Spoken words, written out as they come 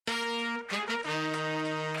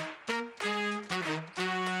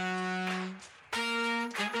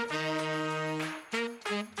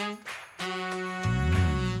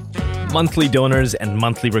Monthly donors and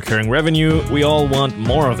monthly recurring revenue, we all want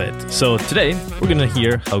more of it. So today, we're going to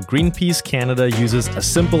hear how Greenpeace Canada uses a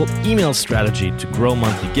simple email strategy to grow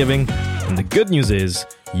monthly giving. And the good news is,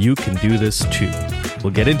 you can do this too.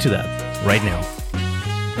 We'll get into that right now.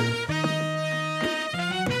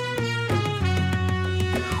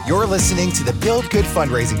 You're listening to the Build Good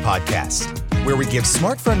Fundraising Podcast, where we give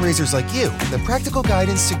smart fundraisers like you the practical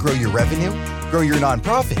guidance to grow your revenue, grow your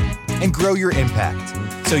nonprofit, and grow your impact,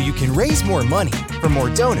 so you can raise more money for more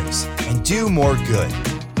donors and do more good.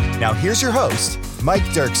 Now here's your host, Mike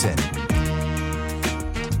Dirksen.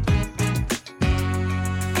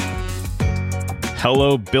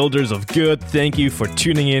 Hello, builders of good. Thank you for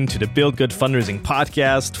tuning in to the Build Good Fundraising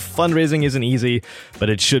Podcast. Fundraising isn't easy, but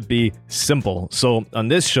it should be simple. So on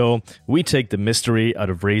this show, we take the mystery out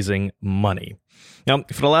of raising money. Now,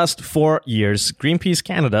 for the last 4 years, Greenpeace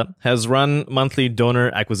Canada has run monthly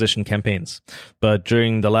donor acquisition campaigns. But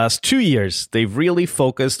during the last 2 years, they've really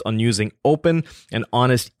focused on using open and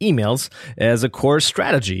honest emails as a core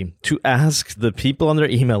strategy to ask the people on their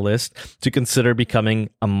email list to consider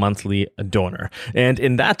becoming a monthly donor. And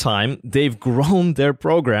in that time, they've grown their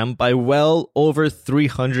program by well over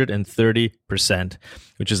 330%,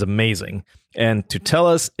 which is amazing. And to tell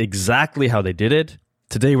us exactly how they did it,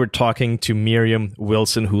 today, we're talking to Miriam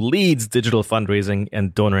Wilson, who leads digital fundraising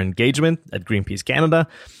and donor engagement at Greenpeace Canada.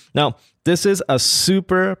 Now, this is a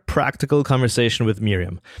super practical conversation with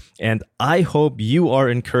Miriam, and I hope you are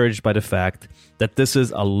encouraged by the fact that this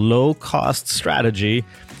is a low-cost strategy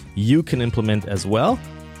you can implement as well,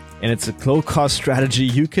 and it's a low-cost strategy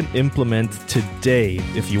you can implement today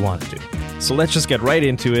if you want to. So let's just get right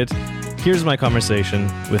into it. Here's my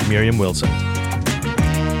conversation with Miriam Wilson.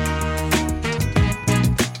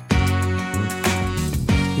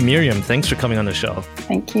 Miriam, thanks for coming on the show.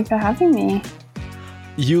 Thank you for having me.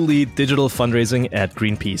 You lead digital fundraising at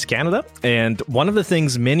Greenpeace Canada, and one of the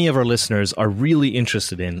things many of our listeners are really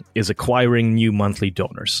interested in is acquiring new monthly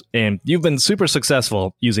donors. And you've been super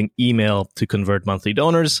successful using email to convert monthly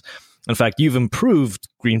donors. In fact, you've improved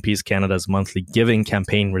Greenpeace Canada's monthly giving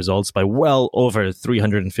campaign results by well over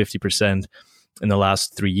 350% in the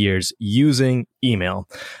last 3 years using email.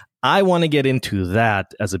 I want to get into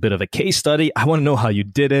that as a bit of a case study. I want to know how you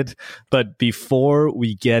did it. But before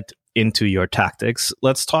we get into your tactics,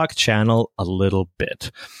 let's talk channel a little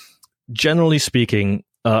bit. Generally speaking,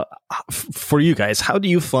 for you guys, how do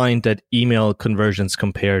you find that email conversions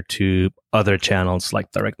compare to other channels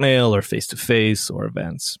like direct mail or face-to-face or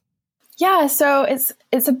events? Yeah, so it's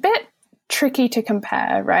a bit tricky to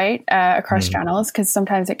compare, right, across channels, because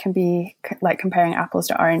sometimes it can be like comparing apples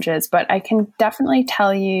to oranges, but I can definitely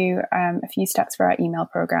tell you a few stats for our email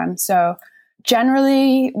program. So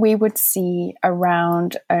generally, we would see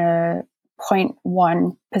around a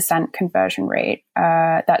 0.1% conversion rate.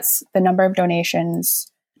 That's the number of donations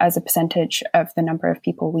as a percentage of the number of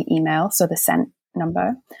people we email, so the sent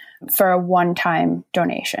number, for a one-time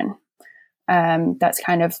donation. That's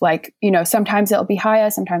kind of like, sometimes it'll be higher,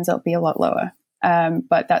 sometimes it'll be a lot lower.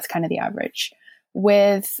 But that's kind of the average.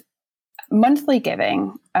 With monthly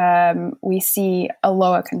giving, we see a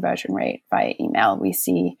lower conversion rate via email. We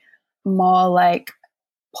see more like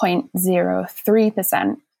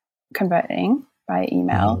 0.03% converting via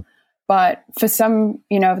email. Mm-hmm. But for some,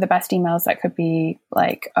 of the best emails, that could be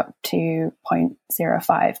like up to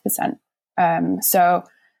 0.05%. So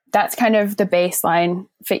that's kind of the baseline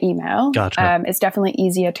for email. Gotcha. It's definitely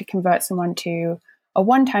easier to convert someone to a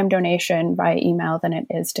one-time donation via email than it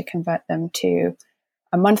is to convert them to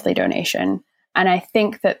a monthly donation. And I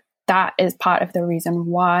think that is part of the reason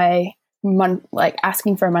why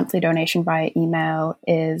asking for a monthly donation via email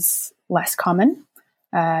is less common.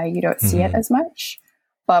 You don't see it as much.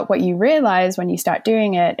 But what you realize when you start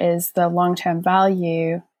doing it is the long-term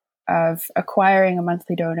value of acquiring a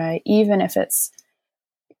monthly donor, even if it's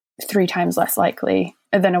 3 times less likely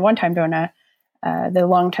than a one-time donor, the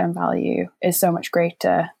long-term value is so much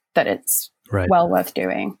greater that it's well worth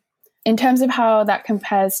doing. In terms of how that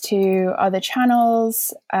compares to other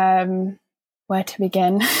channels, where to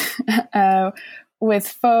begin? With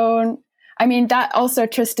phone, I mean, that also,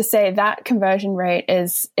 just to say, that conversion rate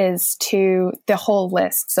is to the whole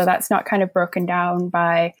list. So that's not kind of broken down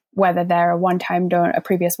by whether they're a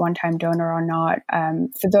previous one-time donor or not.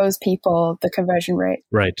 For those people, the conversion rate,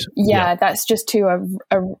 that's just to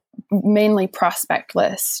a mainly prospect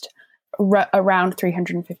list, around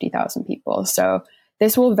 350,000 people. So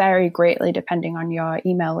this will vary greatly depending on your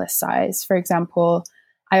email list size. For example,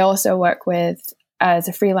 I also work with, as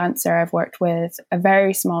a freelancer, I've worked with a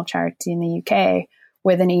very small charity in the UK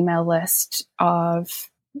with an email list of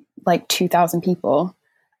like 2,000 people.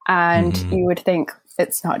 And you would think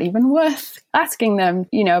it's not even worth asking them,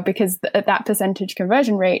 because at that percentage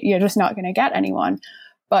conversion rate, you're just not going to get anyone.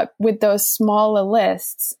 But with those smaller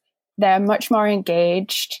lists, they're much more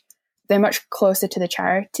engaged. They're much closer to the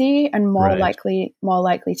charity and more likely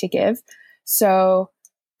to give. So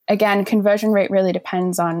again, conversion rate really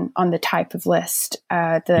depends on the type of list,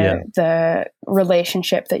 the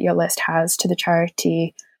relationship that your list has to the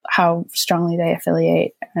charity, how strongly they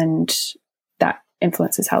affiliate, and that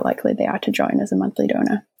influences how likely they are to join as a monthly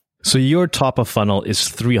donor. So your top of funnel is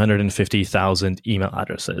 350,000 email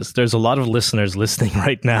addresses. There's a lot of listeners listening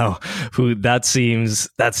right now who that seems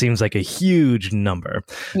like a huge number.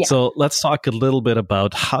 Yeah. So let's talk a little bit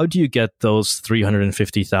about how do you get those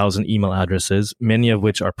 350,000 email addresses, many of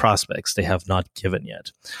which are prospects they have not given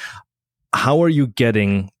yet. How are you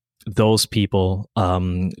getting those people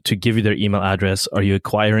to give you their email address? Are you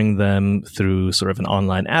acquiring them through sort of an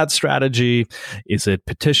online ad strategy? Is it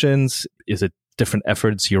petitions? Is it different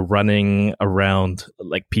efforts you're running around,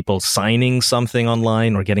 like people signing something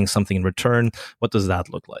online or getting something in return? What does that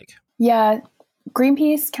look like? Yeah,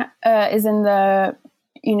 Greenpeace is in a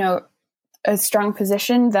strong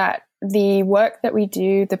position that the work that we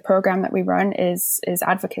do, the program that we run is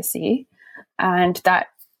advocacy, and that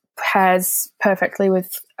pairs perfectly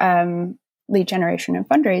with lead generation and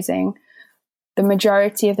fundraising. The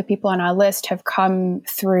majority of the people on our list have come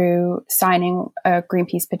through signing a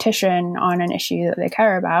Greenpeace petition on an issue that they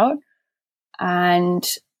care about. And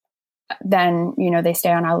then, they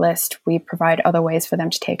stay on our list. We provide other ways for them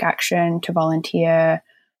to take action, to volunteer,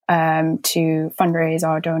 to fundraise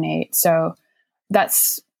or donate. So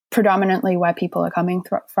that's predominantly where people are coming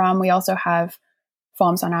from. We also have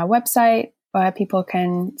forms on our website where people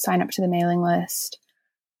can sign up to the mailing list.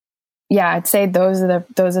 Yeah, I'd say those are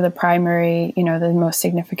the primary, the most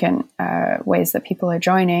significant ways that people are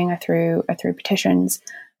joining are through petitions.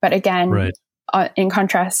 But again, in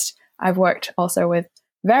contrast, I've worked also with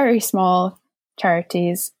very small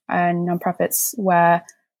charities and nonprofits where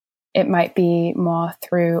it might be more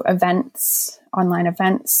through events, online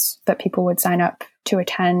events that people would sign up to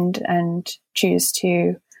attend and choose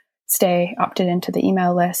to stay opted into the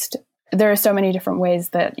email list. There are so many different ways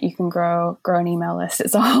that you can grow an email list.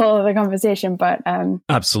 It's a whole other conversation, but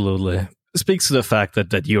absolutely. It speaks to the fact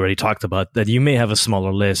that you already talked about, that you may have a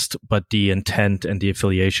smaller list, but the intent and the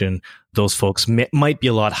affiliation, those folks might be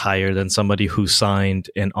a lot higher than somebody who signed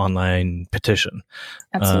an online petition.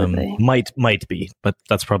 Absolutely. Might be, but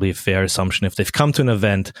that's probably a fair assumption. If they've come to an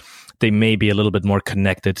event, they may be a little bit more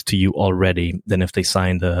connected to you already than if they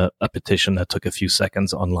signed a petition that took a few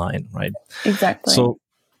seconds online, right? Exactly. So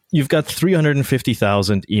you've got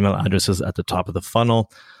 350,000 email addresses at the top of the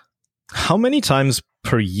funnel. How many times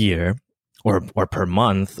per year or per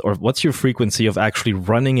month, or what's your frequency of actually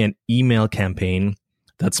running an email campaign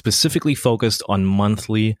that's specifically focused on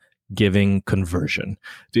monthly giving conversion?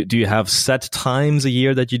 Do you have set times a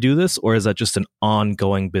year that you do this, or is that just an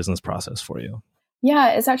ongoing business process for you? Yeah,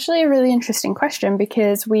 it's actually a really interesting question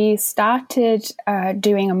because we started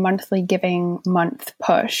doing a monthly giving month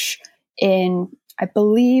push in, I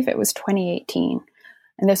believe it was 2018.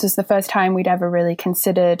 And this was the first time we'd ever really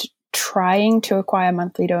considered trying to acquire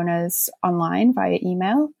monthly donors online via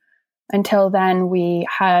email. Until then, we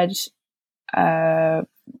had an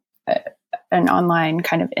online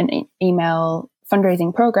kind of an email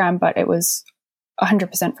fundraising program, but it was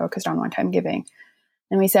 100% focused on one-time giving.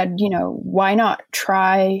 And we said, why not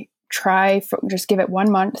just give it 1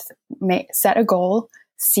 month, set a goal,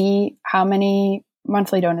 see how many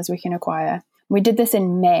monthly donors we can acquire. We did this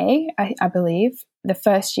in May, I believe. The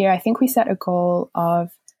first year, I think we set a goal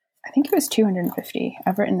of, I think it was 250.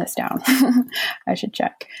 I've written this down. I should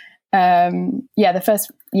check. The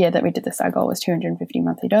first year that we did this, our goal was 250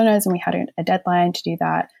 monthly donors, and we had a deadline to do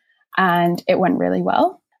that. And it went really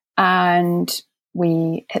well. And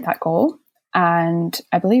we hit that goal. And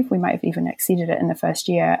I believe we might have even exceeded it in the first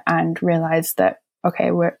year and realized that,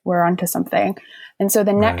 okay, we're onto something. And so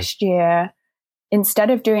the next year,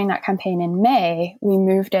 instead of doing that campaign in May, we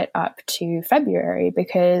moved it up to February,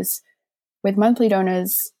 because with monthly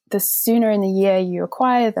donors, the sooner in the year you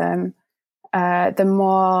acquire them, the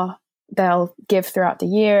more they'll give throughout the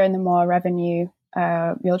year and the more revenue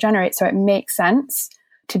you'll generate. So it makes sense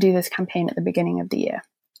to do this campaign at the beginning of the year.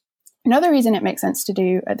 Another reason it makes sense to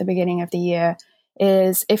do at the beginning of the year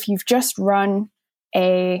is if you've just run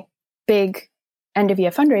a big end of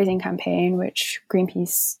year fundraising campaign, which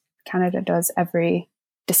Greenpeace Canada does every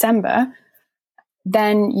December,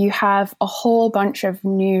 then you have a whole bunch of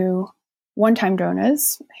new one-time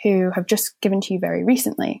donors who have just given to you very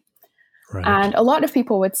recently. Right. And a lot of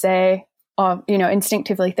people would say, or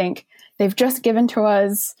instinctively think, they've just given to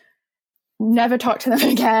us, never talk to them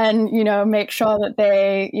again, make sure that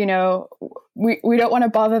they, we don't want to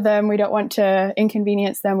bother them. We don't want to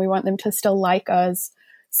inconvenience them. We want them to still like us.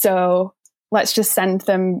 So let's just send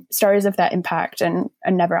them stories of that impact and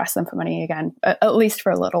never ask them for money again, at least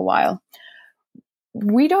for a little while.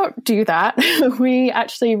 We don't do that. We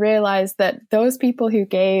actually realize that those people who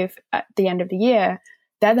gave at the end of the year,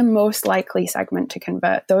 they're the most likely segment to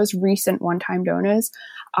convert. Those recent one-time donors,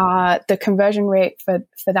 the conversion rate for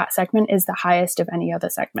that segment is the highest of any other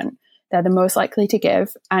segment. They're the most likely to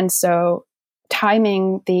give. And so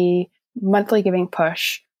timing the monthly giving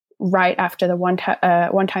push right after the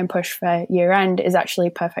one-time push for year end is actually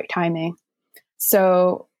perfect timing.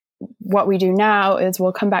 So what we do now is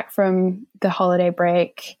we'll come back from the holiday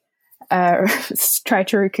break, try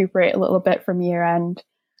to recuperate a little bit from year end,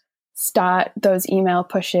 start those email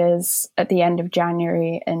pushes at the end of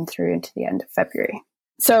January and through into the end of February.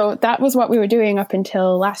 So that was what we were doing up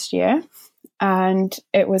until last year, and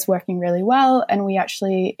it was working really well. And we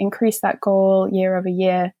actually increased that goal year over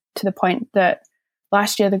year to the point that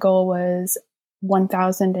last year the goal was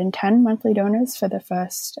 1,010 monthly donors for the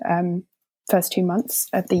first 2 months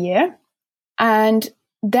of the year. And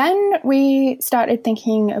then we started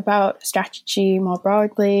thinking about strategy more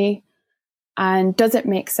broadly. And does it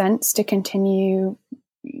make sense to continue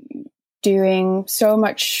doing so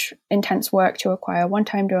much intense work to acquire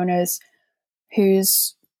one-time donors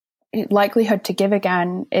whose likelihood to give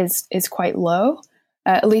again is quite low?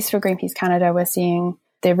 At least for Greenpeace Canada, we're seeing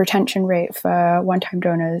the retention rate for one-time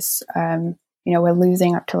donors, we're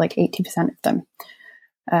losing up to like 80% of them.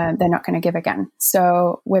 They're not going to give again.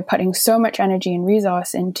 So we're putting so much energy and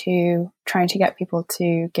resource into trying to get people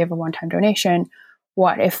to give a one-time donation.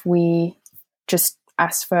 What if we just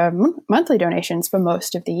ask for monthly donations for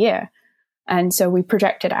most of the year? And so we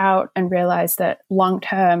projected out and realized that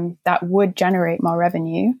long-term, that would generate more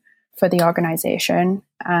revenue for the organization,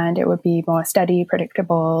 and it would be more steady,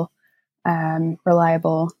 predictable,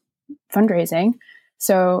 reliable fundraising.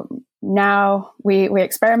 So now we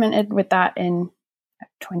experimented with that in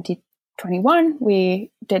 2021.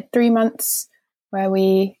 We did 3 months where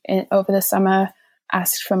we, over the summer,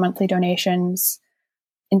 asked for monthly donations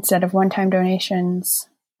instead of one-time donations.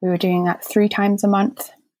 We were doing that 3 times a month,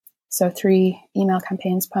 so 3 email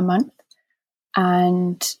campaigns per month,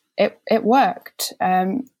 and it worked.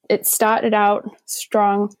 It started out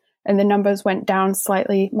strong, and the numbers went down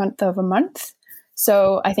slightly month over month.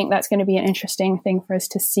 So I think that's going to be an interesting thing for us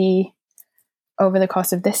to see over the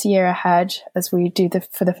course of this year ahead, as we do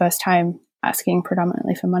for the first time asking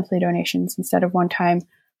predominantly for monthly donations instead of one time,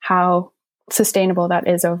 how sustainable that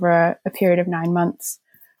is over a period of 9 months,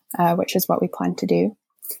 which is what we plan to do.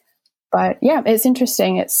 But yeah, it's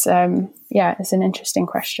interesting. It's an interesting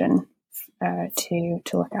question to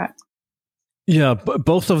look at. Yeah,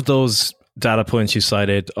 both of those data points you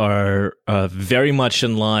cited are very much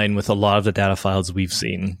in line with a lot of the data files we've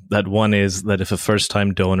seen. That one is that if a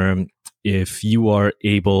first-time donor, if you are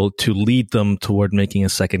able to lead them toward making a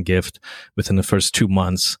second gift within the first 2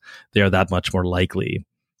 months, they are that much more likely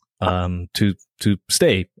to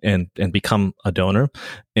stay and become a donor.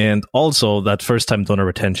 And also that first-time donor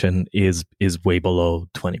retention is way below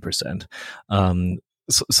 20%.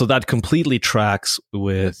 So that completely tracks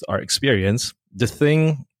with our experience. The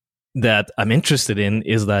thing that I'm interested in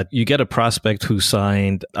is that you get a prospect who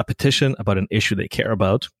signed a petition about an issue they care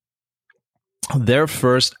about. Their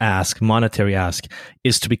first monetary ask,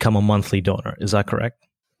 is to become a monthly donor. Is that correct?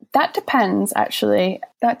 That depends, actually.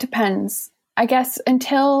 That depends. I guess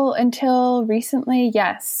until recently,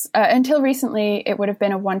 yes. Until recently, it would have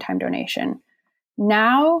been a one-time donation.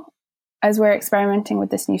 Now, as we're experimenting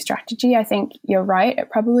with this new strategy, I think you're right.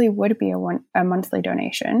 It probably would be a monthly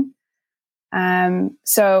donation.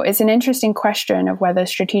 So it's an interesting question of whether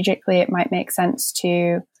strategically it might make sense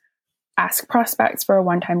to ask prospects for a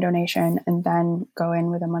one-time donation and then go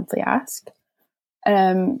in with a monthly ask.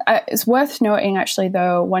 It's worth noting, actually,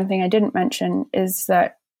 though, one thing I didn't mention is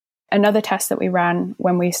that another test that we ran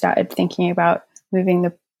when we started thinking about moving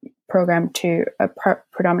the program to a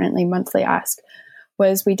predominantly monthly ask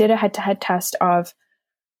was we did a head-to-head test of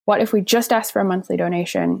what if we just asked for a monthly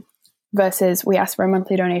donation versus we ask for a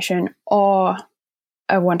monthly donation or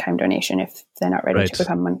a one-time donation if they're not ready to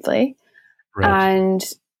become monthly. Right. And,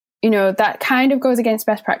 that kind of goes against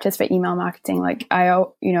best practice for email marketing. Like I,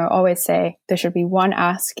 always say there should be one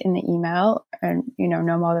ask in the email and,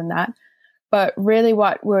 no more than that. But really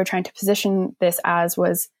what we were trying to position this as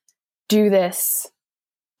was do this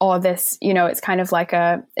or this, it's kind of like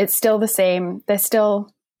it's still the same.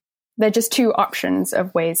 They're just 2 options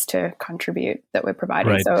of ways to contribute that we're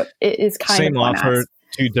providing. Right. So it is kind same of one offer, ask.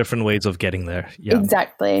 two different ways of getting there. Yeah,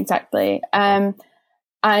 exactly.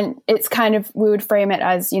 And it's kind of, we would frame it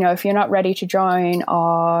as, if you're not ready to join,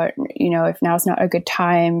 or, if now's not a good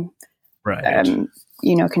time, right.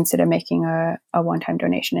 Consider making a one-time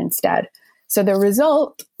donation instead. So the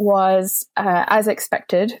result was, as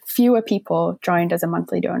expected, fewer people joined as a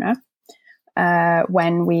monthly donor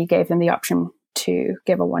when we gave them the option to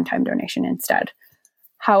give a one-time donation instead.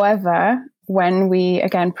 However, when we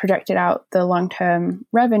again projected out the long-term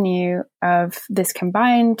revenue of this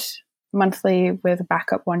combined monthly with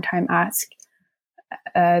backup one-time ask,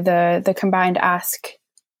 the combined ask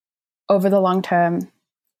over the long term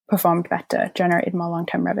performed better, generated more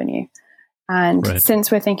long-term revenue. And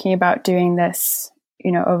since we're thinking about doing this,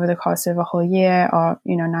 over the course of a whole year or,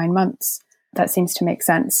 9 months, that seems to make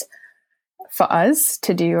sense for us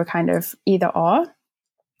to do a kind of either or.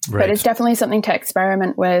 But it's definitely something to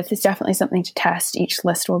experiment with. It's definitely something to test. Each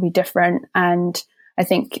list will be different. And I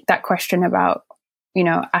think that question about,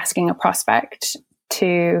 asking a prospect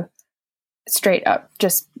to straight up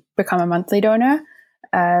just become a monthly donor,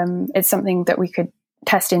 it's something that we could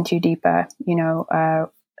test into deeper,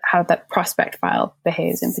 how that prospect file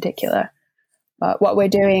behaves in particular. But what we're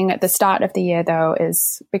doing at the start of the year, though,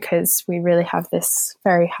 is because we really have this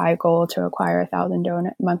very high goal to acquire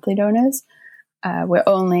 1,000 monthly donors, we're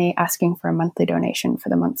only asking for a monthly donation for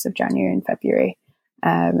the months of January and February.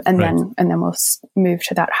 And then we'll move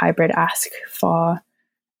to that hybrid ask for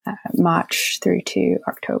March through to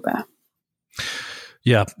October.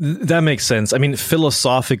 Yeah, that makes sense. I mean,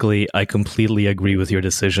 philosophically, I completely agree with your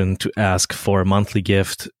decision to ask for a monthly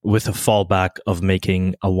gift with a fallback of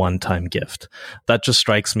making a one-time gift. That just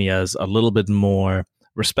strikes me as a little bit more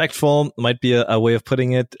respectful, might be a way of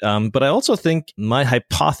putting it. But I also think my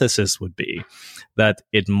hypothesis would be that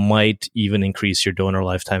it might even increase your donor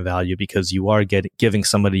lifetime value because you are giving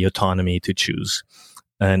somebody autonomy to choose.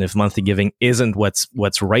 And if monthly giving isn't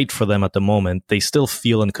what's right for them at the moment, they still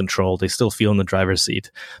feel in control. They still feel in the driver's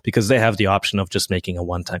seat because they have the option of just making a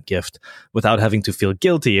one-time gift without having to feel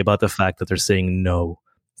guilty about the fact that they're saying no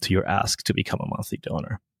to your ask to become a monthly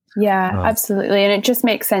donor. Yeah, absolutely. And it just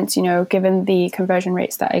makes sense, given the conversion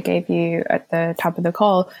rates that I gave you at the top of the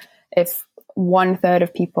call, if 1/3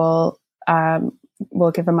 of people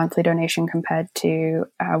will give a monthly donation compared to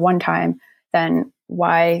one time, then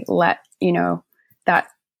why let, that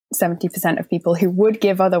 70% of people who would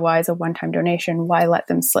give otherwise a one-time donation, why let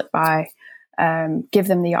them slip by, give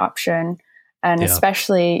them the option. And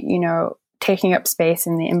especially, taking up space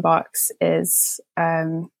in the inbox is,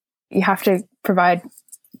 you have to provide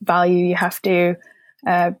value. You have to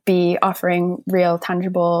be offering real,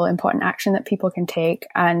 tangible, important action that people can take,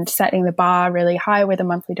 and setting the bar really high with a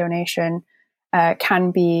monthly donation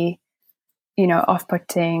can be,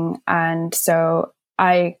 off-putting. And so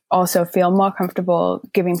I also feel more comfortable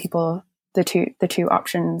giving people the two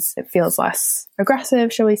options. It feels less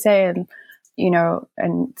aggressive, shall we say, and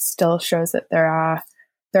and still shows that there are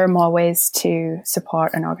more ways to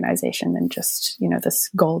support an organization than just this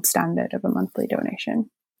gold standard of a monthly donation.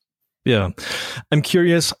 Yeah. I'm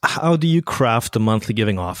curious, how do you craft a monthly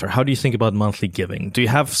giving offer? How do you think about monthly giving? Do you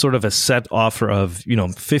have sort of a set offer of,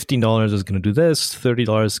 $15 is going to do this,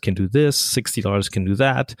 $30 can do this, $60 can do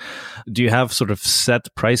that? Do you have sort of set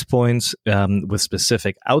price points with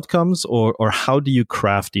specific outcomes, or how do you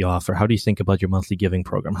craft the offer? How do you think about your monthly giving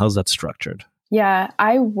program? How's that structured? Yeah,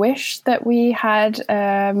 I wish that we had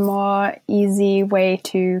a more easy way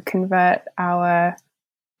to convert our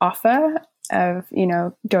offer of,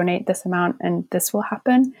 donate this amount and this will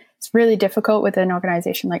happen. It's really difficult with an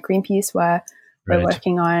organization like Greenpeace, where we're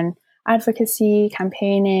working on advocacy,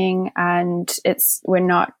 campaigning, and we're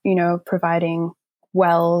not, providing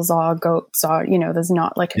wells or goats or, there's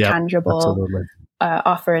not like a tangible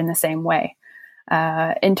offer in the same way.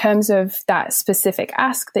 In terms of that specific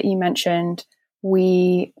ask that you mentioned,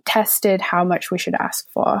 we tested how much we should ask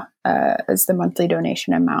for as the monthly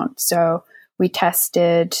donation amount. So we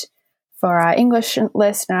tested for our English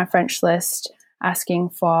list and our French list, asking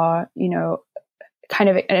for, kind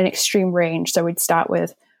of an extreme range. So we'd start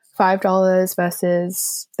with $5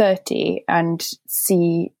 versus $30 and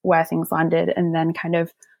see where things landed, and then kind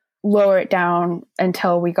of lower it down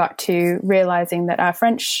until we got to realizing that our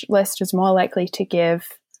French list was more likely to give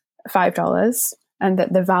 $5, and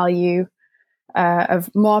that the value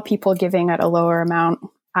of more people giving at a lower amount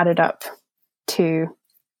added up to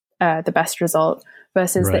the best result,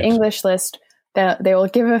 versus the English list, they will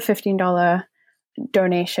give a $15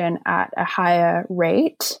 donation at a higher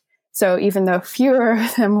rate. So even though fewer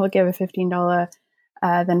of them will give a $15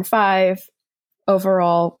 than $5,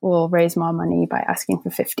 overall we'll raise more money by asking for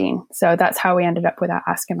 $15. So that's how we ended up with our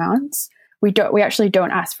ask amounts. we actually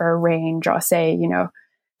don't ask for a range or say,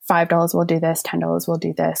 $5 will do this, $10 will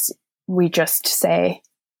do this. We just say,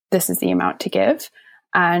 this is the amount to give.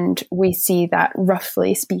 And we see that,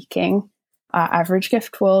 roughly speaking, our average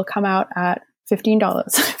gift will come out at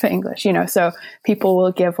 $15 for English, so people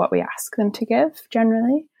will give what we ask them to give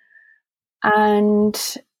generally.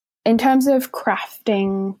 And in terms of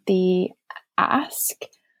crafting the ask,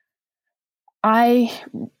 I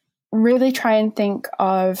really try and think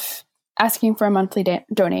of asking for a monthly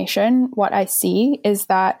donation. What I see is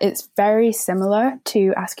that it's very similar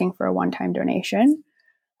to asking for a one-time donation,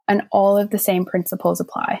 and all of the same principles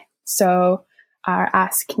apply. So our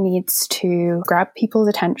ask needs to grab people's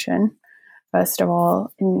attention. First of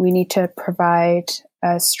all, we need to provide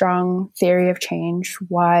a strong theory of change,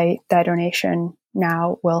 why their donation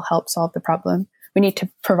now will help solve the problem. We need to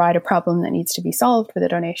provide a problem that needs to be solved with a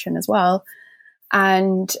donation as well.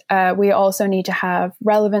 And we also need to have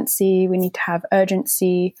relevancy. We need to have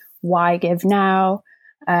urgency. Why give now?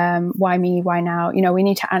 Why me? Why now? We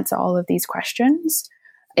need to answer all of these questions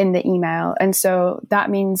in the email. And so that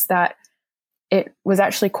means that it was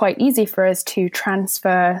actually quite easy for us to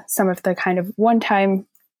transfer some of the kind of one-time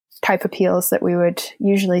type appeals that we would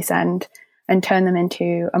usually send and turn them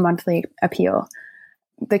into a monthly appeal.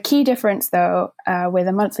 The key difference, though, with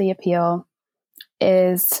a monthly appeal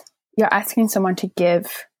is you're asking someone to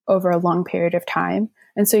give over a long period of time.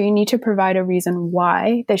 And so you need to provide a reason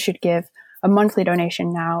why they should give a monthly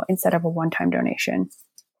donation now instead of a one-time donation.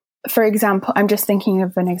 For example, I'm just thinking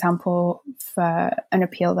of an example for an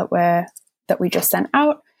appeal that we just sent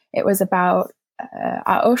out. It was about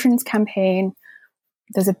our oceans campaign.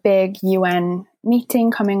 There's a big UN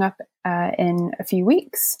meeting coming up in a few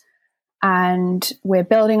weeks, and we're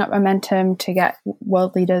building up momentum to get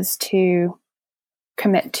world leaders to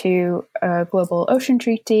commit to a global ocean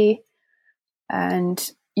treaty.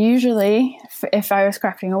 And usually, if I was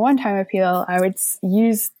crafting a one-time appeal, I would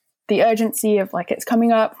use the urgency of it's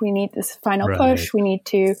coming up. We need this final push. We need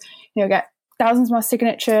to, get thousands more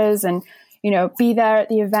signatures and, be there at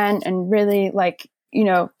the event and really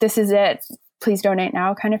this is it. Please donate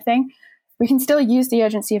now kind of thing. We can still use the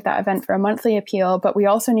urgency of that event for a monthly appeal, but we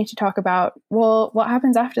also need to talk about, what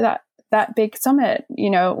happens after that big summit?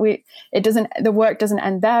 The work doesn't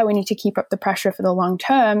end there. We need to keep up the pressure for the long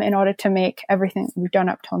term in order to make everything we've done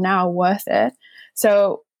up till now worth it.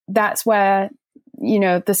 So that's where,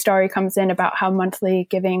 the story comes in about how monthly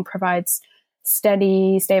giving provides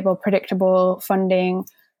steady, stable, predictable funding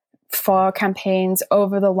for campaigns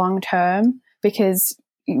over the long term, because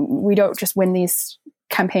we don't just win these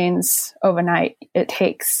campaigns overnight. It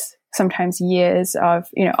takes sometimes years of,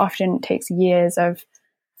 often it takes years of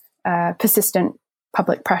persistent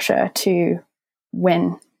public pressure to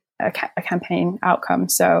win a campaign outcome.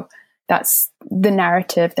 So that's the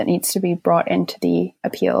narrative that needs to be brought into the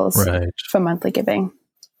appeals for monthly giving,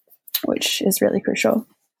 which is really crucial.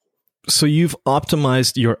 So you've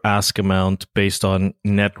optimized your ask amount based on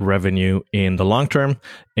net revenue in the long term.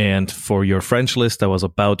 And for your French list, that was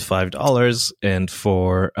about $5. And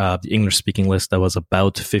for the English speaking list, that was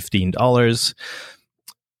about $15.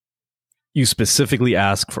 You specifically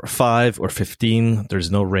ask for 5 or 15. There's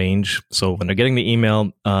no range. So when they're getting the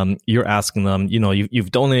email, you're asking them,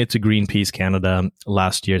 you've donated to Greenpeace Canada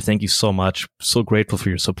last year. Thank you so much. So grateful for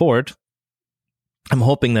your support. I'm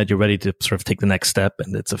hoping that you're ready to sort of take the next step,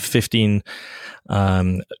 and it's a $15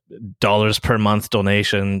 per month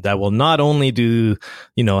donation that will not only do,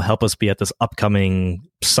 help us be at this upcoming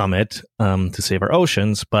summit to save our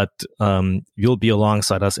oceans, but you'll be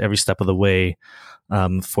alongside us every step of the way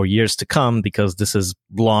for years to come, because this is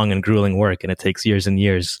long and grueling work, and it takes years and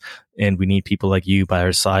years, and we need people like you by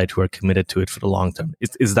our side who are committed to it for the long term.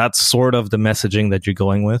 Is that sort of the messaging that you're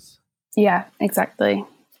going with? Yeah, exactly.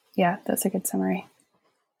 Yeah, that's a good summary.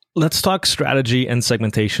 Let's talk strategy and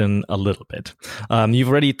segmentation a little bit. You've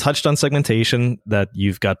already touched on segmentation, that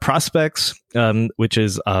you've got prospects, which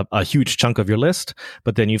is a huge chunk of your list,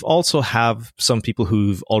 but then you've also have some people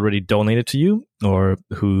who've already donated to you, or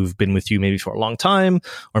who've been with you maybe for a long time,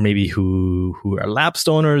 or maybe who are lapsed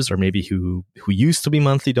donors, or maybe who used to be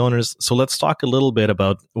monthly donors. So let's talk a little bit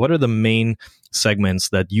about what are the main segments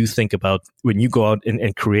that you think about when you go out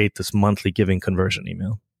and create this monthly giving conversion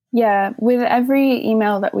email. Yeah, with every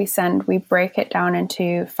email that we send, we break it down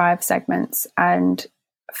into 5 segments. And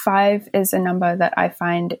 5 is a number that I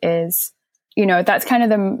find is, that's kind of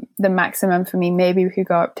the maximum for me. Maybe we could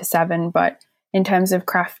go up to 7, but in terms of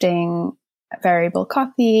crafting variable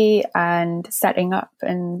copy and setting up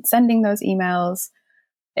and sending those emails,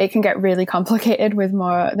 it can get really complicated with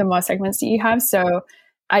the more segments that you have. So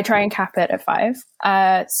I try and cap it at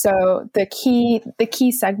 5. So the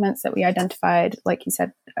key segments that we identified, like you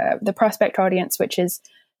said, the prospect audience, which is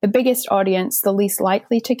the biggest audience, the least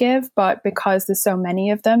likely to give, but because there's so many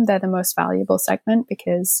of them, they're the most valuable segment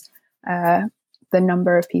because the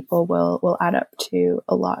number of people will add up to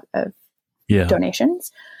a lot of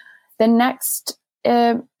donations. The next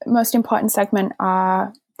most important segment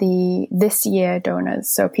are the this year donors,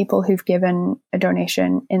 so people who've given a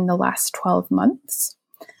donation in the last 12 months.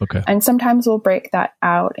 Okay. And sometimes we'll break that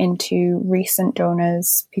out into recent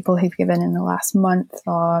donors, people who've given in the last month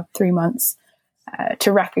or 3 months,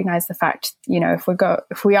 to recognize the fact,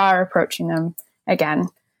 if we are approaching them again,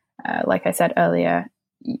 like I said earlier,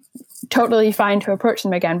 totally fine to approach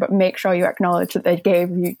them again, but make sure you acknowledge that they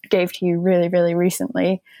gave to you really, really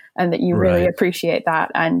recently, and that you really appreciate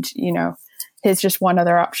that. And here's just one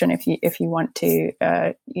other option if you want to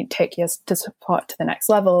you take your support to the next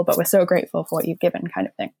level, but we're so grateful for what you've given, kind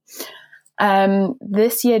of thing.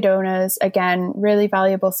 This year donors, again, really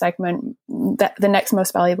valuable segment, the next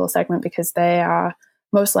most valuable segment, because they are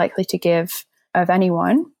most likely to give of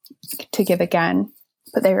anyone, to give again,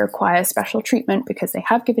 but they require special treatment because they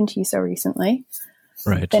have given to you so recently.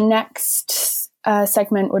 Right. The next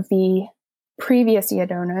segment would be previous year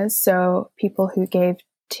donors, so people who gave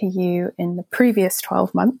to you in the previous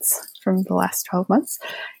 12 months, from the last 12 months,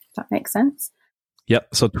 if that makes sense. Yep.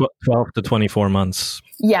 So 12 to 24 months.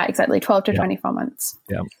 Yeah, exactly. 12 to 24 months.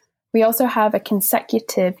 Yeah. We also have a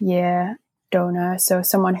consecutive year donor, so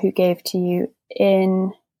someone who gave to you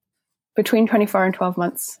in between 24 and 12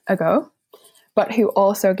 months ago, but who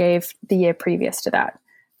also gave the year previous to that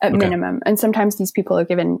at minimum. And sometimes these people are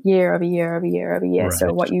given year over year over year over year. Right.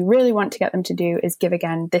 So what you really want to get them to do is give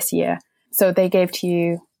again this year. So they gave to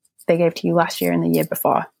you last year and the year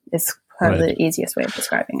before is probably the easiest way of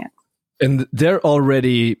describing it. And they're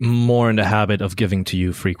already more in the habit of giving to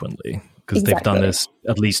you frequently because they've done this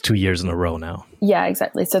at least 2 years in a row now. Yeah,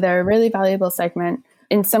 exactly. So they're a really valuable segment.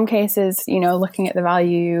 In some cases, looking at the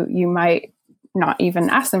value, you might not even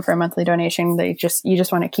ask them for a monthly donation. You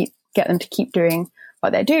just want to get them to keep doing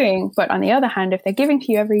what they're doing. But on the other hand, if they're giving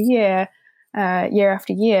to you every year, year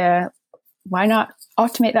after year, why not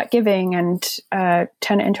automate that giving and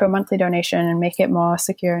turn it into a monthly donation and make it more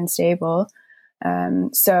secure and stable?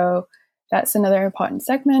 So that's another important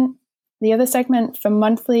segment. The other segment for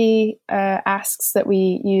monthly asks that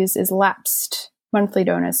we use is lapsed monthly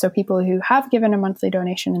donors. So people who have given a monthly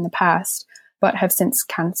donation in the past, but have since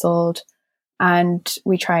cancelled, and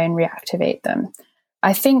we try and reactivate them.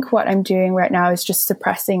 I think what I'm doing right now is just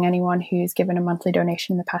suppressing anyone who's given a monthly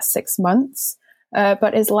donation in the past 6 months,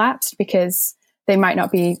 but is lapsed because they might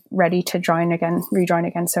not be ready to rejoin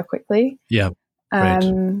again so quickly. Yeah. Right.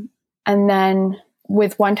 And then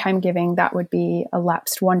with one-time giving, that would be a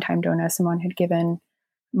lapsed one-time donor, someone who'd given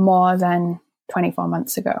more than 24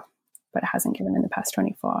 months ago, but hasn't given in the past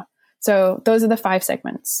 24. So those are the 5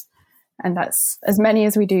 segments. And that's as many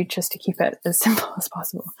as we do just to keep it as simple as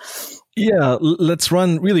possible. Yeah, let's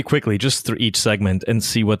run really quickly just through each segment and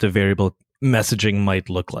see what the variable messaging might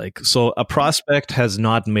look like. So a prospect has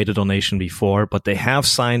not made a donation before, but they have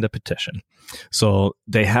signed a petition. So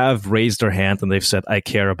they have raised their hand and they've said, I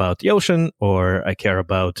care about the ocean, or I care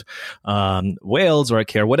about whales, or I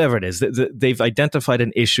care whatever it is. They've identified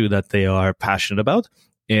an issue that they are passionate about,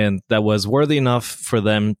 and that was worthy enough for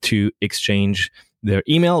them to exchange their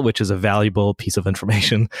email, which is a valuable piece of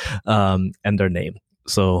information, and their name.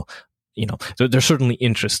 So, they're certainly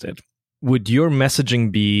interested. Would your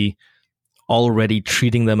messaging be already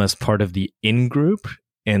treating them as part of the in-group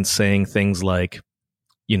and saying things like,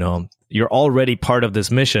 you're already part of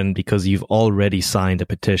this mission because you've already signed a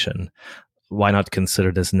petition. Why not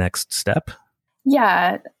consider this next step?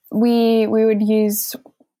 Yeah, we would use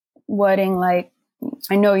wording like,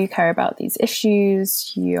 I know you care about these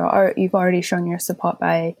issues. You've already shown your support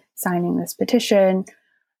by signing this petition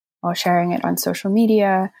or sharing it on social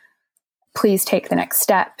media. Please take the next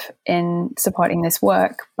step in supporting this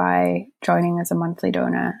work by joining as a monthly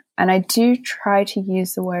donor. And I do try to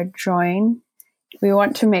use the word join. We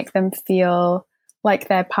want to make them feel like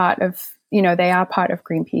they're part of, they are part of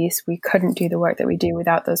Greenpeace. We couldn't do the work that we do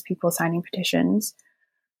without those people signing petitions.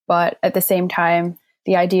 But at the same time,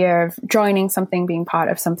 the idea of joining something, being part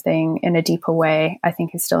of something in a deeper way, I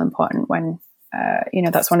think is still important when,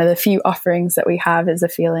 that's one of the few offerings that we have, is a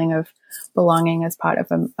feeling of belonging as part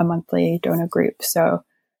of a monthly donor group. So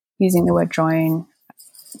using the word join,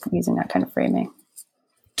 using that kind of framing.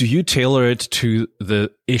 Do you tailor it to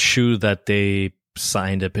the issue that they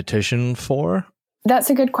signed a petition for? That's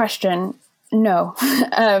a good question. No,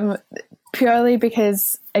 purely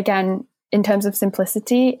because, again, in terms of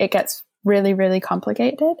simplicity, it gets really, really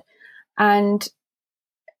complicated. And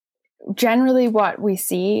generally what we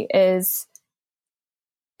see is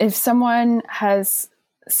if someone has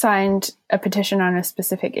signed a petition on a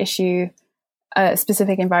specific issue, a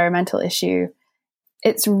specific environmental issue,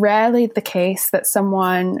 it's rarely the case that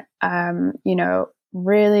someone,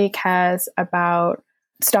 really cares about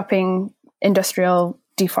stopping industrial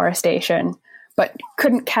deforestation, but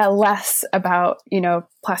couldn't care less about,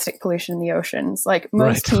 plastic pollution in the oceans. Like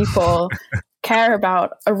most people care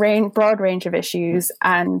about a broad range of issues,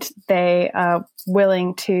 and they are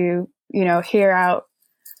willing to, hear out,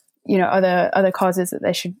 other causes that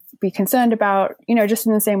they should be concerned about, just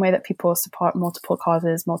in the same way that people support multiple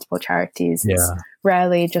causes, multiple charities. Yeah. It's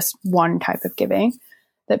rarely just one type of giving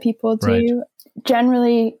that people do. Right.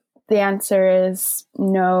 Generally, the answer is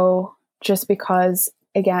no, just because,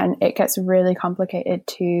 again, it gets really complicated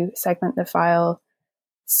to segment the file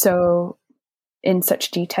so in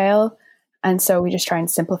such detail. And so we just try and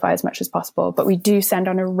simplify as much as possible. But we do send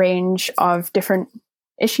on a range of different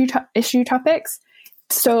issue topics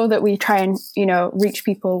so that we try and, reach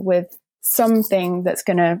people with something that's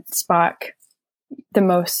going to spark the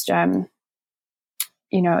most,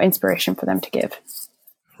 inspiration for them to give.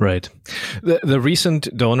 Right. The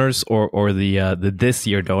recent donors or the this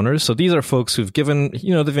year donors. So these are folks who've given,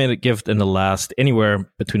 they've made a gift in the last, anywhere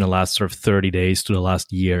between the last sort of 30 days to the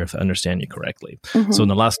last year, if I understand you correctly. Mm-hmm. So in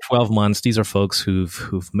the last 12 months, these are folks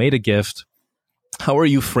who've made a gift. How are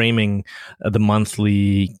you framing the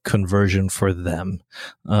monthly conversion for them?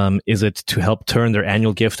 Is it to help turn their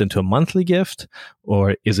annual gift into a monthly gift,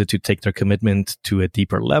 or is it to take their commitment to a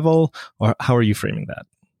deeper level, or how are you framing that?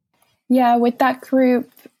 Yeah, with that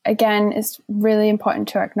group, again, it's really important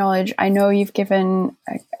to acknowledge, I know you've given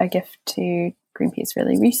a gift to Greenpeace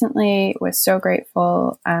really recently. We're so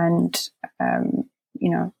grateful, and,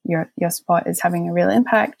 your support is having a real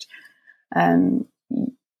impact.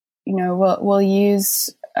 We'll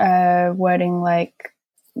use wording like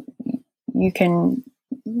you can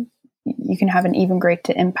have an even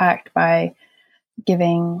greater impact by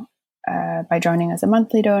giving, by joining as a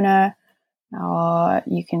monthly donor, or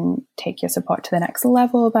you can take your support to the next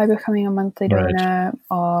level by becoming a monthly donor,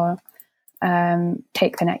 or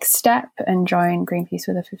take the next step and join Greenpeace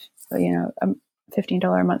with a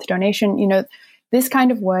 $15 a month donation. This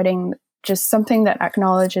kind of wording, just something that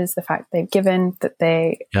acknowledges the fact they've given, that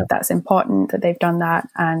that's important, that they've done that,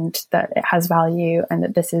 and that it has value, and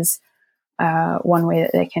that this is one way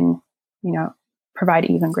that they can, provide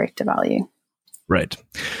even greater value. Right.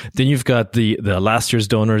 Then you've got the last year's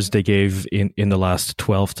donors. They gave in the last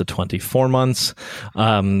 12 to 24 months.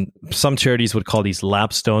 Some charities would call these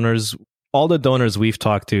lapsed donors. All the donors we've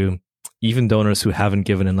talked to, even donors who haven't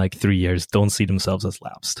given in like 3 years, don't see themselves as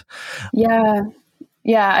lapsed. Yeah.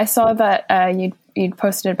 Yeah, I saw that you'd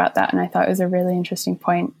posted about that, and I thought it was a really interesting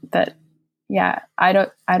point. That, I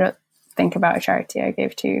don't think about a charity I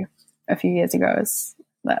gave to a few years ago as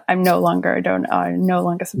that I'm no longer a donor, or no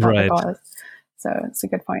longer support the cause. So it's a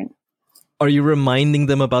good point. Are you reminding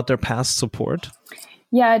them about their past support?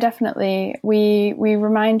 Yeah, definitely. We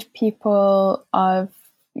remind people of,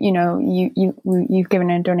 you've given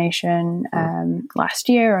a donation last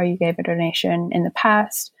year, or you gave a donation in the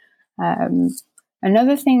past.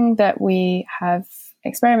 Another thing that we have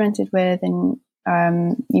experimented with, and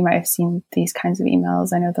you might have seen these kinds of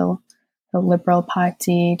emails. I know the Liberal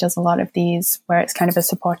Party does a lot of these, where it's kind of a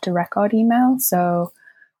support to record email. So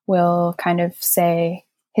we'll kind of say,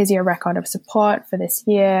 here's your record of support for this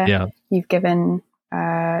year. Yeah. You've given,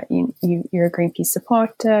 you're a Greenpeace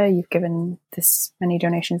supporter. You've given this many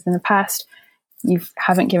donations in the past. You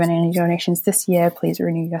haven't given any donations this year. Please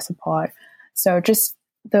renew your support. So just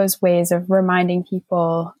those ways of reminding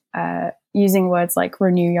people, using words like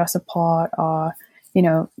renew your support, or,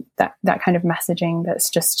 that kind of messaging that's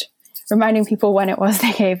just reminding people when it was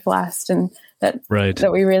they gave last, and that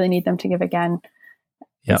we really need them to give again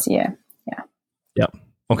this year. Yeah. Yeah.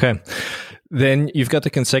 Okay. Then you've got the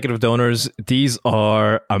consecutive donors. These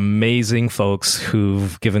are amazing folks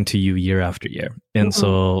who've given to you year after year. And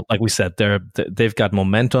so, like we said, they've got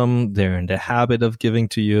momentum. They're in the habit of giving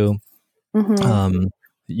to you. Mm-hmm.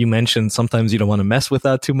 You mentioned sometimes you don't want to mess with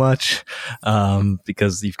that too much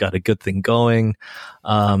because you've got a good thing going.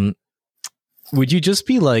 Would you just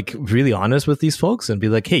be like really honest with these folks and be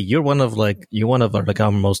like, hey, you're one of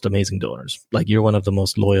our most amazing donors. Like, you're one of the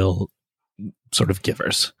most loyal sort of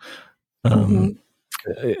givers.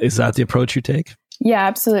 Is that the approach you take? Yeah,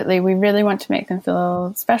 absolutely. We really want to make them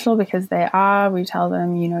feel special because they are. We tell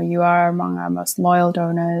them, you are among our most loyal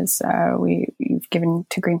donors. You've given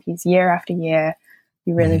to Greenpeace year after year.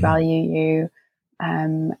 We really value you,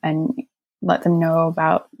 and let them know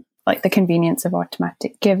about like the convenience of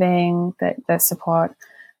automatic giving, that the support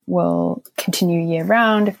will continue year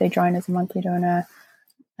round if they join as a monthly donor.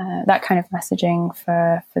 That kind of messaging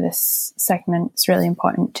for this segment is really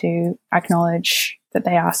important to acknowledge that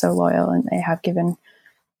they are so loyal and they have given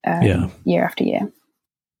year after year.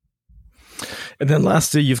 And then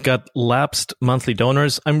lastly, you've got lapsed monthly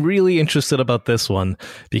donors. I'm really interested about this one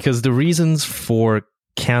because the reasons for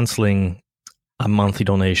canceling a monthly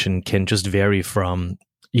donation can just vary from,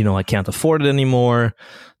 I can't afford it anymore,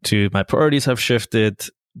 to my priorities have shifted,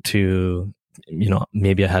 to,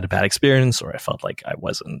 maybe I had a bad experience, or I felt like I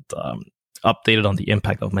wasn't updated on the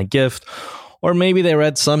impact of my gift. Or maybe they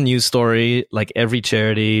read some news story, like every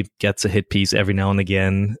charity gets a hit piece every now and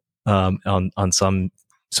again on some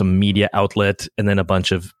media outlet, and then a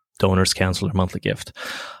bunch of donors cancel their monthly gift.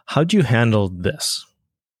 How do you handle this?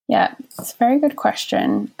 Yeah, it's a very good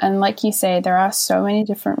question. And like you say, there are so many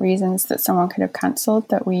different reasons that someone could have cancelled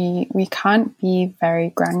that we can't be very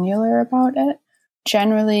granular about it.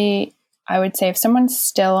 Generally, I would say if someone's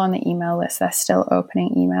still on the email list, they're still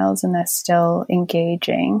opening emails and they're still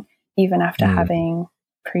engaging, even after having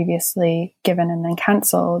previously given and then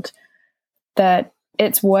cancelled, that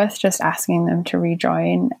it's worth just asking them to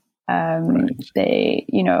rejoin. Right.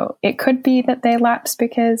 It could be that they lapsed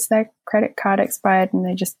because their credit card expired and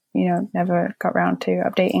they just, never got around to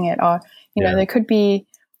updating it. Or, there could be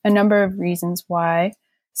a number of reasons why.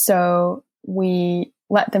 So we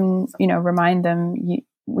let them, remind them,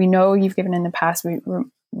 we know you've given in the past. We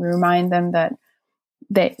remind them that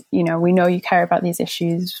we know you care about these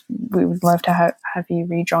issues. We would love to have you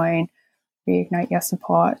reignite your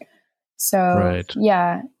support. So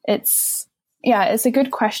right. It's a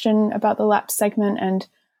good question about the lapse segment, and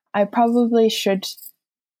I probably should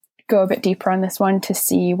go a bit deeper on this one to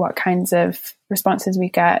see what kinds of responses we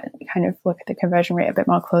get, kind of look at the conversion rate a bit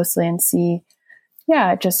more closely and see,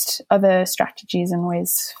 just other strategies and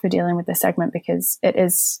ways for dealing with this segment, because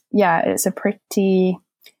it's a pretty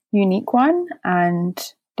unique one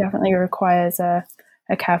and definitely requires a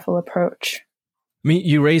careful approach. I mean,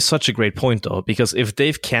 you raise such a great point, though, because if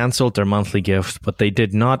they've canceled their monthly gift, but they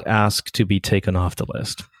did not ask to be taken off the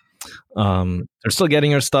list, they're still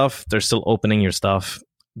getting your stuff, they're still opening your stuff.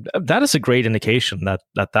 That is a great indication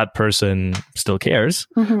that person still cares.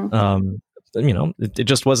 Mm-hmm. It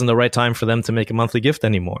just wasn't the right time for them to make a monthly gift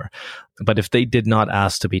anymore. But if they did not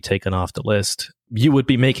ask to be taken off the list, you would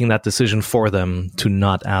be making that decision for them to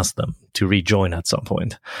not ask them to rejoin at some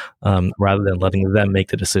point, rather than letting them make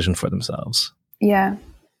the decision for themselves. Yeah.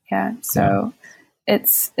 So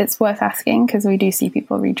it's worth asking, because we do see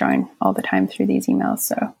people rejoin all the time through these emails.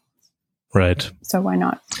 So right. So why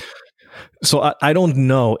not? So I don't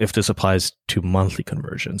know if this applies to monthly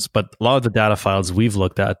conversions, but a lot of the data files we've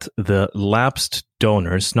looked at, the lapsed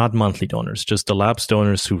donors, not monthly donors, just the lapsed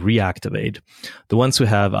donors who reactivate, the ones who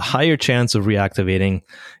have a higher chance of reactivating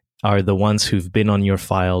are the ones who've been on your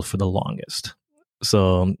file for the longest.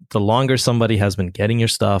 So the longer somebody has been getting your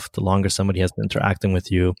stuff, the longer somebody has been interacting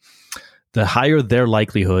with you, the higher their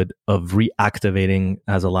likelihood of reactivating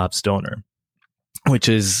as a lapsed donor, which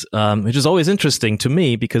is always interesting to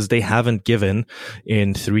me because they haven't given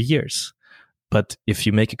in 3 years. But if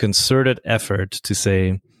you make a concerted effort to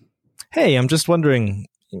say, hey, I'm just wondering,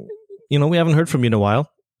 we haven't heard from you in a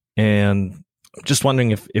while, and just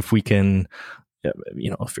wondering if we can,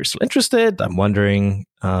 if you're still interested, I'm wondering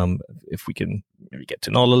if we can maybe get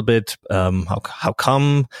to know a little bit. How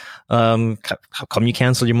come you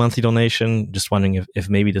cancel your monthly donation? Just wondering if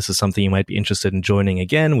maybe this is something you might be interested in joining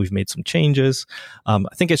again. We've made some changes. I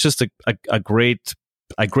think it's just a great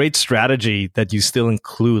strategy that you still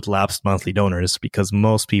include lapsed monthly donors, because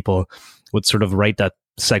most people would sort of write that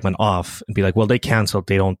segment off and be like, well, they canceled.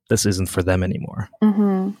 This isn't for them anymore.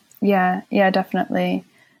 Mm-hmm. Yeah, definitely.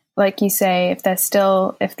 Like you say, if they're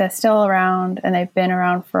still around and they've been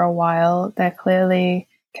around for a while, they're clearly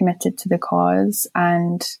committed to the cause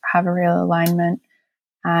and have a real alignment.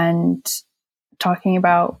 And talking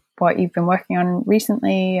about what you've been working on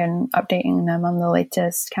recently and updating them on the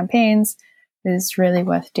latest campaigns is really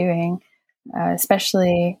worth doing,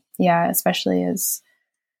 especially as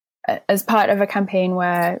part of a campaign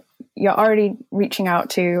where you're already reaching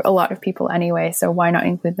out to a lot of people anyway. So why not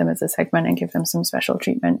include them as a segment and give them some special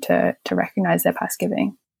treatment to recognize their past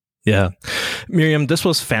giving? Yeah. Miriam, this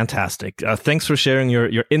was fantastic. Thanks for sharing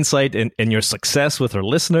your insight and your success with our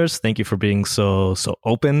listeners. Thank you for being so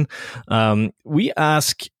open. We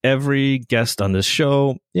ask every guest on this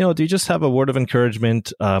show, do you just have a word of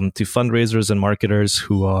encouragement to fundraisers and marketers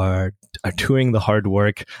who are doing the hard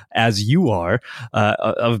work, as you are,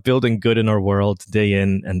 of building good in our world day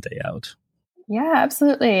in and day out? Yeah,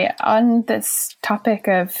 absolutely. On this topic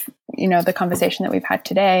of, the conversation that we've had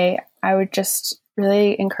today, I would just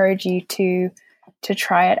really encourage you to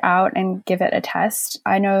try it out and give it a test.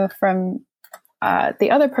 I know from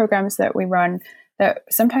the other programs that we run that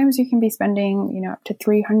sometimes you can be spending, up to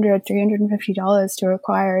 $300, $350 to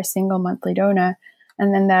acquire a single monthly donor.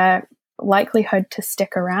 And then the likelihood to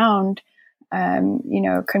stick around,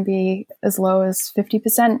 can be as low as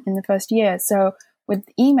 50% in the first year. So with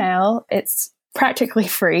email, it's practically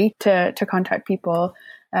free to contact people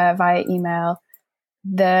via email.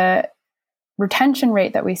 The retention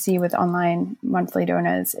rate that we see with online monthly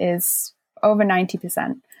donors is over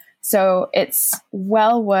 90%. So it's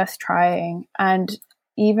well worth trying. And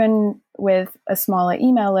even with a smaller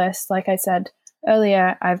email list, like I said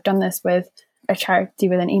earlier, I've done this with a charity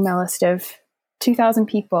with an email list of 2,000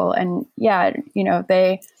 people. And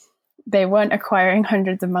they weren't acquiring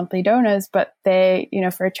hundreds of monthly donors, but they,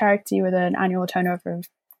 for a charity with an annual turnover of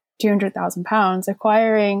 £200,000,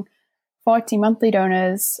 acquiring 40 monthly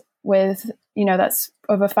donors with, that's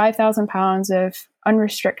over £5,000 of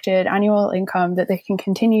unrestricted annual income that they can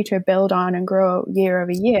continue to build on and grow year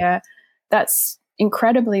over year. That's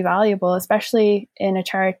incredibly valuable, especially in a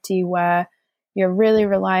charity where you're really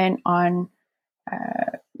reliant on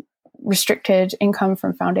restricted income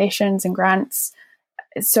from foundations and grants.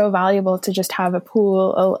 It's so valuable to just have a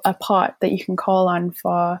pool, a pot that you can call on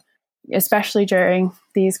for, especially during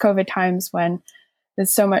these COVID times when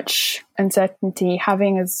there's so much uncertainty.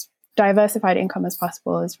 Having as diversified income as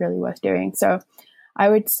possible is really worth doing. So I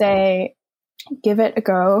would say give it a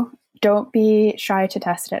go. Don't be shy to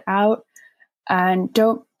test it out. And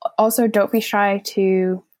don't be shy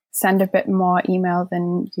to send a bit more email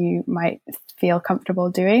than you might feel comfortable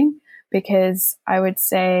doing, because I would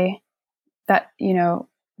say that,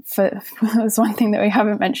 there's one thing that we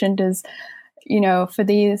haven't mentioned is, for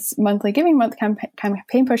these monthly Giving Month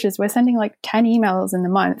campaign pushes, we're sending like 10 emails in the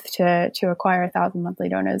month to acquire 1,000 monthly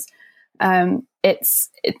donors. A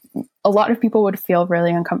lot of people would feel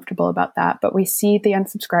really uncomfortable about that, but we see the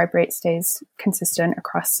unsubscribe rate stays consistent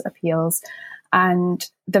across appeals. And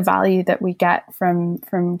the value that we get from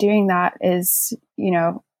doing that is,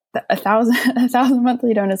 1,000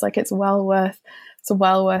 monthly donors, like it's well worth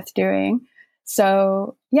doing.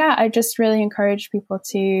 So yeah, I just really encourage people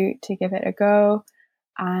to give it a go.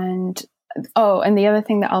 And the other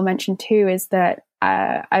thing that I'll mention too is that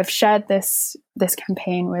I've shared this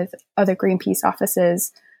campaign with other Greenpeace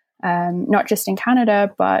offices, not just in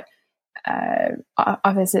Canada, but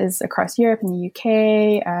offices across Europe and the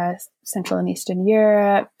UK, Central and Eastern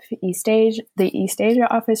Europe, East Asia. The East Asia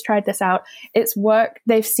office tried this out. It's worked.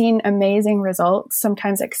 They've seen amazing results,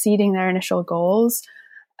 sometimes exceeding their initial goals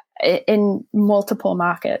in multiple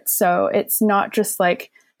markets. So it's not just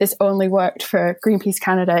like this only worked for Greenpeace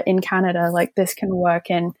Canada in Canada. Like this can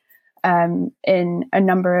work in a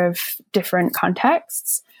number of different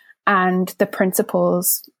contexts, and the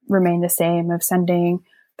principles remain the same of sending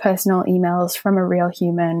personal emails from a real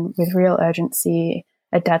human with real urgency,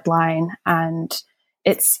 a deadline. And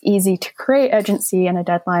it's easy to create urgency and a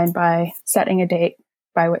deadline by setting a date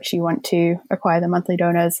by which you want to acquire the monthly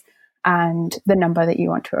donors and the number that you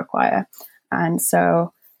want to acquire. And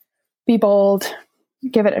so be bold,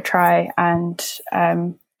 give it a try, and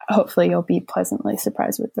hopefully you'll be pleasantly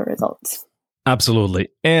surprised with the results. Absolutely.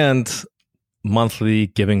 And monthly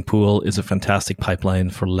giving pool is a fantastic pipeline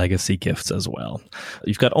for legacy gifts as well.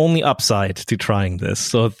 You've got only upside to trying this.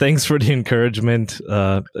 So thanks for the encouragement.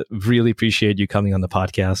 Really appreciate you coming on the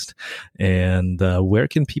podcast. And where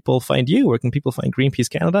can people find you? Where can people find Greenpeace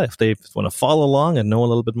Canada if they want to follow along and know a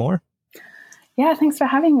little bit more? Yeah, thanks for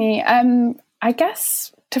having me. I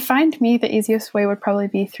guess to find me, the easiest way would probably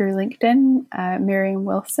be through LinkedIn, Miriam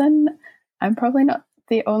Wilson. I'm probably not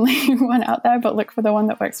the only one out there, but look for the one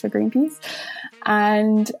that works for Greenpeace.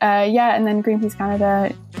 And and then Greenpeace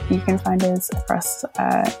Canada, you can find us across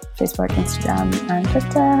Facebook, Instagram, and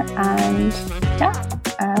Twitter. And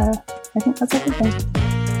I think that's everything.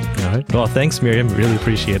 All right. Well, thanks, Miriam. Really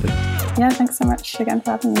appreciate it. Yeah, thanks so much again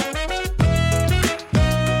for having me.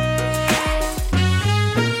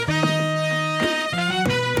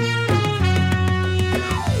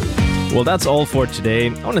 Well, that's all for today.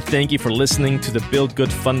 I want to thank you for listening to the Build Good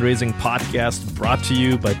Fundraising Podcast, brought to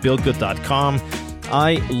you by BuildGood.com.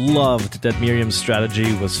 I loved that Miriam's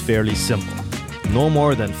strategy was fairly simple. No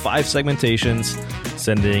more than 5 segmentations,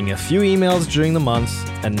 sending a few emails during the month,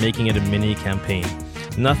 and making it a mini campaign.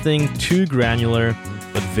 Nothing too granular,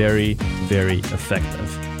 but very, very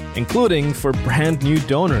effective. Including for brand new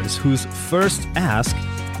donors whose first ask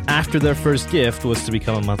after their first gift was to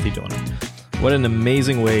become a monthly donor. What an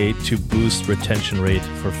amazing way to boost retention rate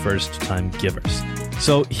for first-time givers.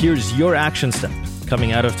 So here's your action step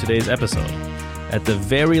coming out of today's episode. At the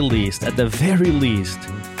very least,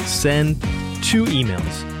 send 2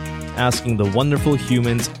 emails asking the wonderful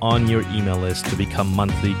humans on your email list to become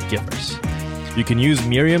monthly givers. You can use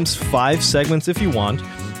Miriam's 5 segments if you want.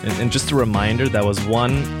 And just a reminder, that was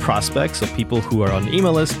 1, prospects, so people who are on the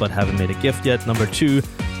email list but haven't made a gift yet. Number 2,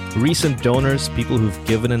 recent donors, people who've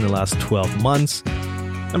given in the last 12 months.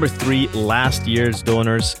 Number 3, last year's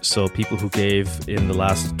donors, so people who gave in the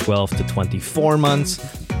last 12 to 24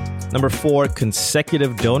 months. Number 4,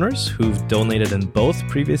 consecutive donors who've donated in both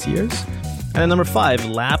previous years. And then number 5,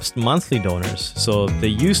 lapsed monthly donors. So they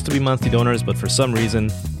used to be monthly donors, but for some reason,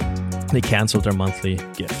 they canceled their monthly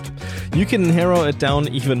gift. You can narrow it down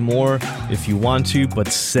even more if you want to, but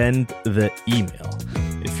send the email.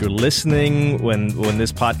 If you're listening when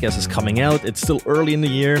this podcast is coming out, it's still early in the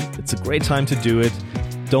year. It's a great time to do it.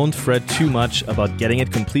 Don't fret too much about getting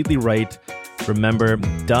it completely right. Remember,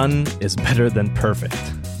 done is better than perfect.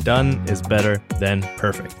 Done is better than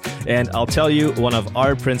perfect. And I'll tell you, one of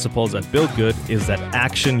our principles at Build Good is that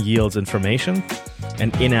action yields information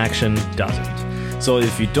and inaction doesn't. So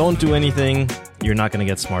if you don't do anything, you're not going to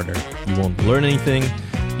get smarter. You won't learn anything.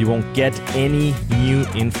 You won't get any new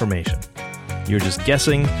information. You're just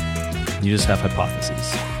guessing. You just have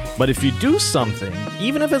hypotheses. But if you do something,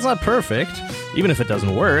 even if it's not perfect, even if it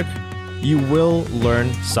doesn't work, you will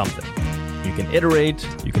learn something. You can iterate,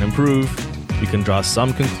 you can improve, you can draw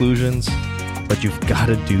some conclusions, but you've got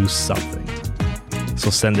to do something. So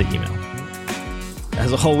send the email.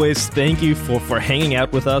 As always, thank you for hanging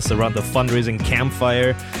out with us around the fundraising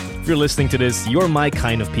campfire. If you're listening to this, you're my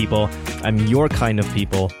kind of people. I'm your kind of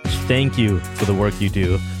people. Thank you for the work you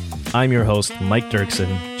do. I'm your host, Mike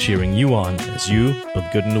Dirksen, cheering you on as you build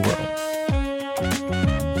good in the world.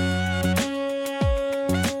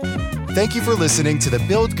 Thank you for listening to the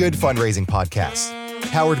Build Good Fundraising Podcast,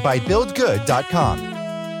 powered by BuildGood.com.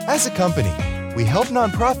 As a company, we help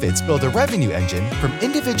nonprofits build a revenue engine from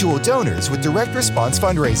individual donors with direct response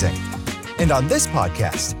fundraising. And on this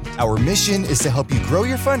podcast, our mission is to help you grow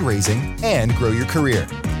your fundraising and grow your career.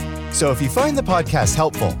 So if you find the podcast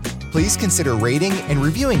helpful, please consider rating and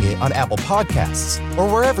reviewing it on Apple Podcasts or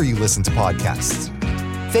wherever you listen to podcasts.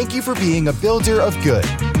 Thank you for being a builder of good.